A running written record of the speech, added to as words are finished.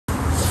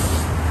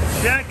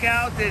Check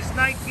out this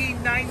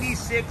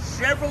 1996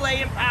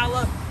 Chevrolet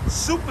Impala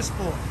Super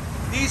Sport.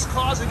 These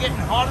cars are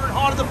getting harder and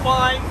harder to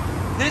find.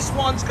 This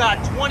one's got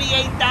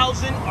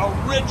 28,000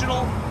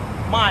 original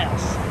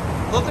miles.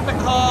 Look at the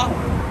car.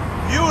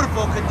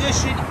 Beautiful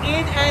condition,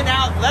 in and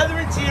out,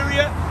 leather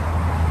interior.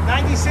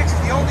 96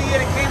 is the only year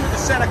that came with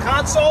a center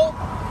console.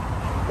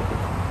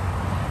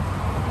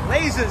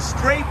 Laser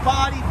straight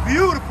body,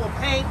 beautiful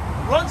paint,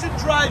 runs and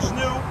drives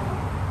new.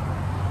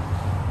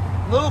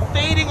 Little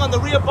fading on the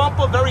rear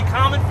bumper, very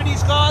common for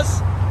these cars.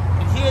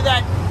 You can hear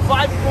that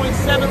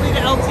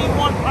 5.7-liter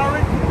LT1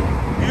 current.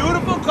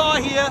 Beautiful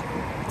car here.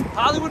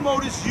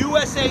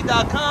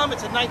 HollywoodMotorsUSA.com.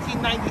 It's a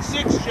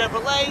 1996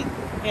 Chevrolet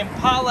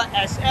Impala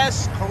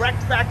SS,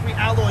 correct factory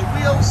alloy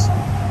wheels.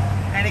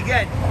 And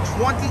again,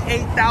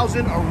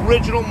 28,000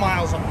 original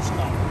miles on this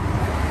car.